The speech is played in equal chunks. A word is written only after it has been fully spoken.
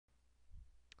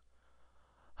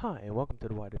Hi, and welcome to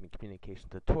the Wide Open Communications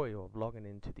tutorial of logging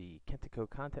into the Kentico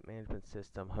Content Management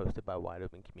System hosted by Wide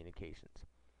Open Communications.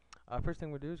 First thing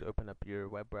we'll do is open up your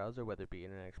web browser, whether it be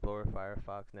Internet Explorer,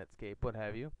 Firefox, Netscape, what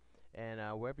have you. And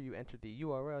wherever you enter the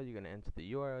URL, you're going to enter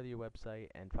the URL of your website,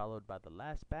 and followed by the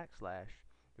last backslash,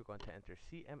 you're going to enter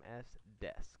CMS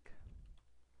desk.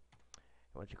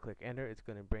 And once you click enter, it's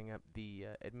going to bring up the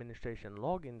administration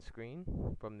login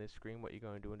screen. From this screen, what you're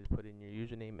going to do is put in your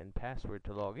username and password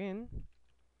to log in,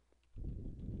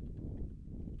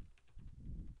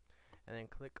 and then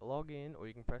click login, or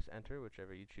you can press enter,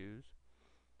 whichever you choose.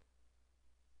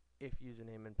 If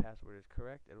username and password is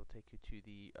correct, it will take you to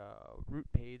the root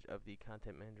page of the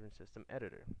Content Management System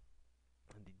editor.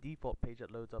 And the default page that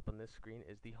loads up on this screen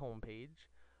is the home page.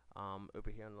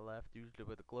 Over here on the left, usually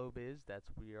where the globe is,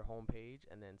 that's where your home page,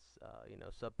 and then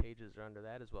sub pages are under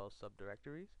that, as well as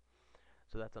subdirectories.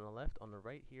 So that's on the left. On the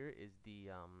right here is the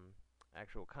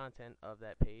actual content of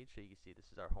that page. So you can see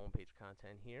this is our home page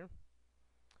content here.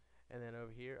 And then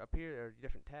over here, up here, there are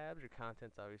different tabs. Your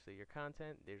content's obviously your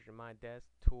content. There's your My Desk,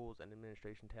 Tools, and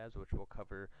Administration tabs, which we'll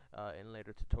cover in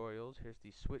later tutorials. Here's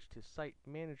the Switch to Site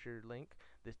Manager link.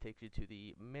 This takes you to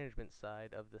the management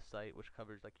side of the site, which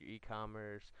covers like your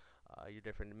e-commerce, your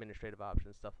different administrative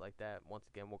options, stuff like that. Once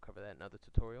again, we'll cover that in other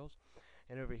tutorials.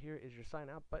 And over here is your Sign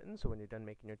Out button. So when you're done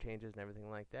making your changes and everything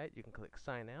like that, you can click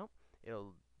Sign Out.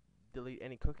 It'll delete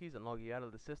any cookies and log you out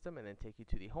of the system, and then take you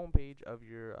to the home page of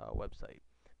your website.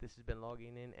 This has been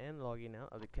logging in and logging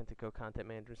out of the Kentico Content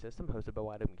Management System hosted by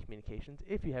Wide Open Communications.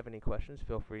 If you have any questions,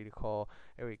 feel free to call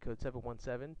area code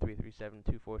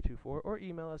 717-337-2424 or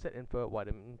email us at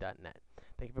info@wideopen.net.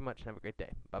 Thank you very much and have a great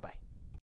day. Bye-bye.